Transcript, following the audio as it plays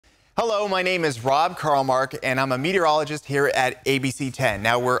Hello, my name is Rob Karlmark, and I'm a meteorologist here at ABC 10.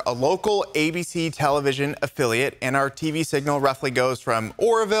 Now, we're a local ABC television affiliate, and our TV signal roughly goes from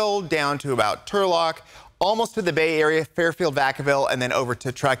Oroville down to about Turlock, almost to the Bay Area, Fairfield, Vacaville, and then over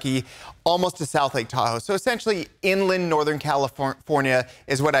to Truckee, almost to South Lake Tahoe. So essentially, inland Northern California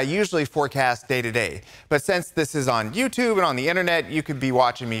is what I usually forecast day to day. But since this is on YouTube and on the internet, you could be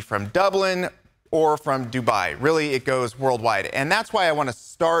watching me from Dublin or from Dubai. Really, it goes worldwide. And that's why I want to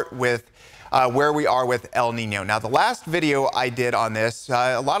start with where we are with El Nino. Now, the last video I did on this,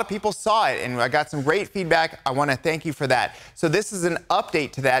 a lot of people saw it, and I got some great feedback. I want to thank you for that. So this is an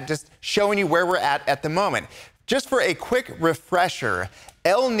update to that, just showing you where we're at the moment. Just for a quick refresher,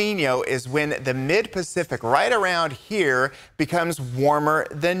 El Nino is when the mid-Pacific, right around here, becomes warmer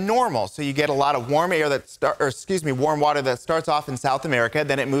than normal. So you get a lot of warm air warm water that starts off in South America,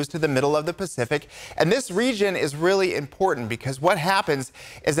 then it moves to the middle of the Pacific. And this region is really important because what happens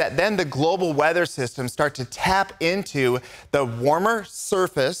is that then the global weather systems start to tap into the warmer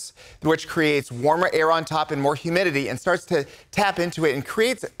surface, which creates warmer air on top and more humidity, and starts to tap into it and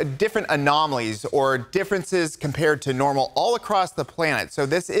creates different anomalies or differences compared to normal all across the planet. So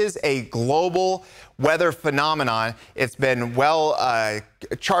this is a global weather phenomenon. It's been well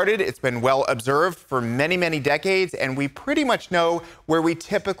charted, it's been well observed for many, many decades, and we pretty much know where we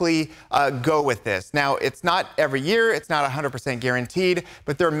typically go with this. Now, it's not every year, it's not 100% guaranteed,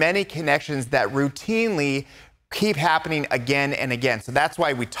 but there are many connections that routinely keep happening again and again. So that's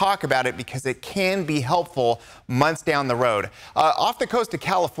why we talk about it, because it can be helpful months down the road. Off the coast of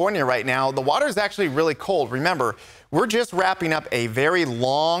California right now, the water is actually really cold. Remember, we're just wrapping up a very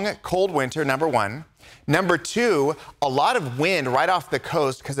long, cold winter, number one. Number two, a lot of wind right off the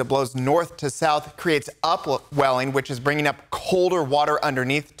coast because it blows north to south, creates upwelling, which is bringing up colder water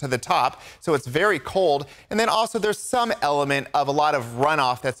underneath to the top. So it's very cold. And then also there's some element of a lot of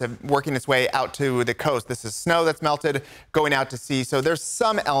runoff that's working its way out to the coast. This is snow that's melted going out to sea. So there's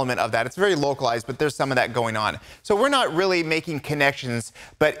some element of that. It's very localized, but there's some of that going on. So we're not really making connections,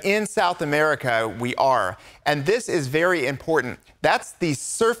 but in South America, we are. And this is very important. That's the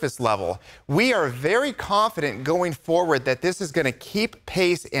surface level. We are very confident going forward that this is going to keep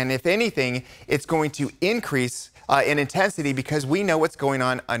pace, and if anything, it's going to increase in intensity because we know what's going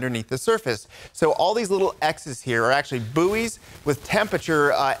on underneath the surface. So all these little X's here are actually buoys with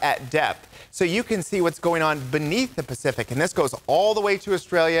temperature at depth. So you can see what's going on beneath the Pacific, and this goes all the way to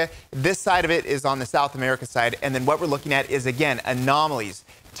Australia. This side of it is on the South America side, and then what we're looking at is, again, anomalies.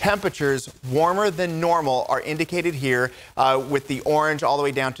 Temperatures warmer than normal are indicated here with the orange all the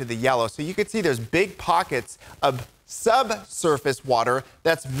way down to the yellow. So you can see there's big pockets of subsurface water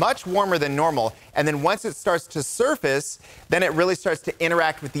that's much warmer than normal. And then once it starts to surface, then it really starts to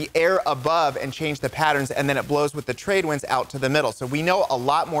interact with the air above and change the patterns. And then it blows with the trade winds out to the middle. So we know a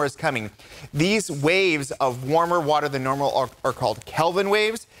lot more is coming. These waves of warmer water than normal are called Kelvin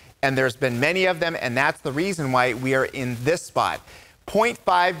waves. And there's been many of them. And that's the reason why we are in this spot.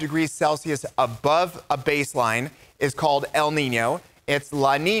 0.5 degrees Celsius above a baseline is called El Nino. It's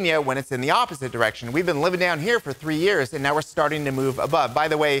La Niña when it's in the opposite direction. We've been living down here for 3 years, and now we're starting to move above. By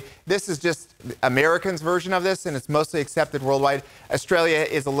the way, this is just Americans' version of this, and it's mostly accepted worldwide. Australia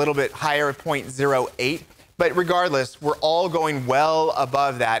is a little bit higher, 0.08. But regardless, we're all going well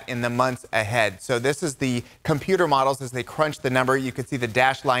above that in the months ahead. So this is the computer models as they crunch the number. You can see the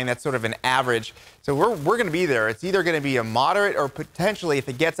dashed line, that's sort of an average. So we're going to be there. It's either going to be a moderate or potentially, if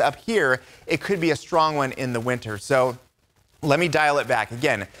it gets up here, it could be a strong one in the winter. So let me dial it back.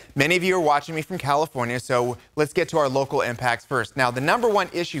 Again, many of you are watching me from California, so let's get to our local impacts first. Now, the number one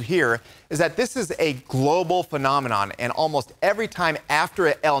issue here is that this is a global phenomenon, and almost every time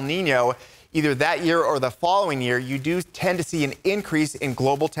after El Nino, either that year or the following year, you do tend to see an increase in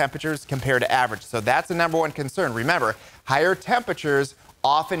global temperatures compared to average. So that's the number one concern. Remember, higher temperatures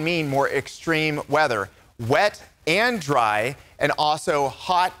often mean more extreme weather, wet and dry, and also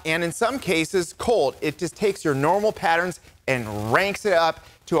hot, and in some cases cold. It just takes your normal patterns and ranks it up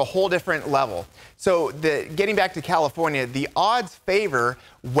to a whole different level. So getting back to California, the odds favor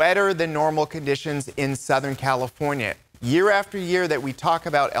wetter than normal conditions in Southern California. Year after year that we talk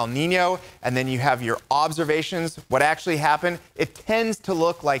about El Nino, and then you have your observations, what actually happened, it tends to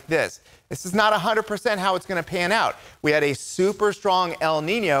look like this. This is not 100% how it's going to pan out. We had a super strong El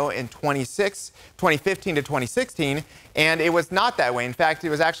Nino in 2015 to 2016, and it was not that way. In fact, it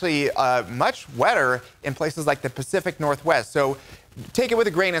was actually much wetter in places like the Pacific Northwest. So take it with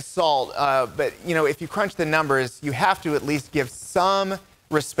a grain of salt, but you know, if you crunch the numbers, you have to at least give some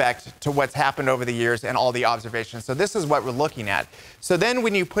respect to what's happened over the years and all the observations. So this is what we're looking at. So then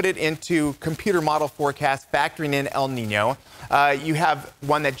when you put it into computer model forecast, factoring in El Nino, you have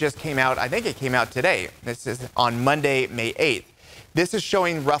one that just came out. I think it came out today. This is on Monday, May 8th. This is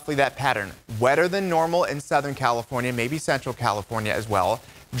showing roughly that pattern. Wetter than normal in Southern California, maybe Central California as well.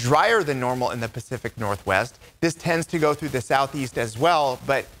 Drier than normal in the Pacific Northwest. This tends to go through the Southeast as well.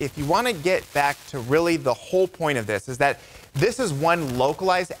 But if you want to get back to really the whole point of this, is that this is one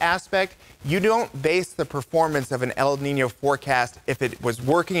localized aspect. You don't base the performance of an El Nino forecast if it was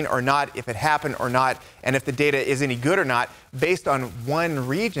working or not, if it happened or not, and if the data is any good or not, based on one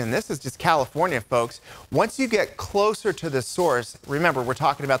region. This is just California, folks. Once you get closer to the source, remember, we're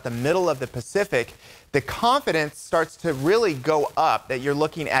talking about the middle of the Pacific, the confidence starts to really go up that you're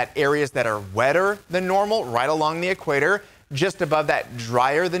looking at areas that are wetter than normal, right along the equator, just above that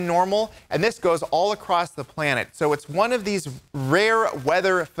drier than normal, and this goes all across the planet. So it's one of these rare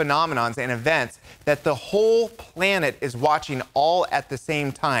weather phenomenons and events that the whole planet is watching all at the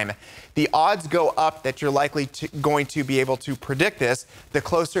same time. The odds go up that you're likely going to be able to predict this the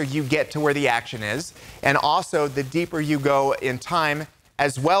closer you get to where the action is, and also the deeper you go in time,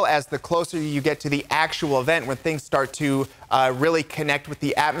 as well as the closer you get to the actual event when things start to really connect with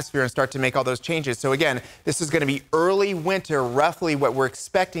the atmosphere and start to make all those changes. So again, this is going to be early winter, roughly what we're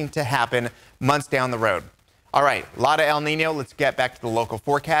expecting to happen months down the road. All right, a lot of El Nino. Let's get back to the local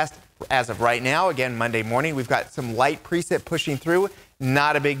forecast. As of right now, again, Monday morning, we've got some light precip pushing through.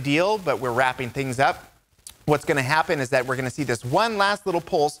 Not a big deal, but we're wrapping things up. What's going to happen is that we're going to see this one last little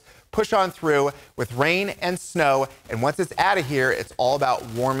pulse push on through with rain and snow, and once it's out of here, it's all about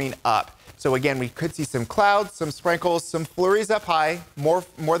warming up. So again, we could see some clouds, some sprinkles, some flurries up high, more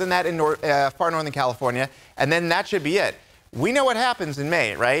than that in far northern California, and then that should be it. We know what happens in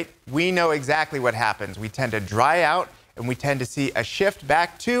May, right? We know exactly what happens. We tend to dry out, and we tend to see a shift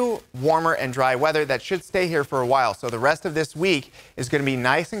back to warmer and dry weather that should stay here for a while. So the rest of this week is going to be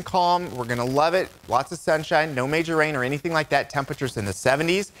nice and calm. We're going to love it. Lots of sunshine, no major rain or anything like that. Temperatures in the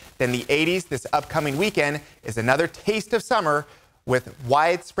 70s, then the 80s. This upcoming weekend is another taste of summer with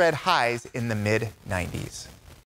widespread highs in the mid-90s.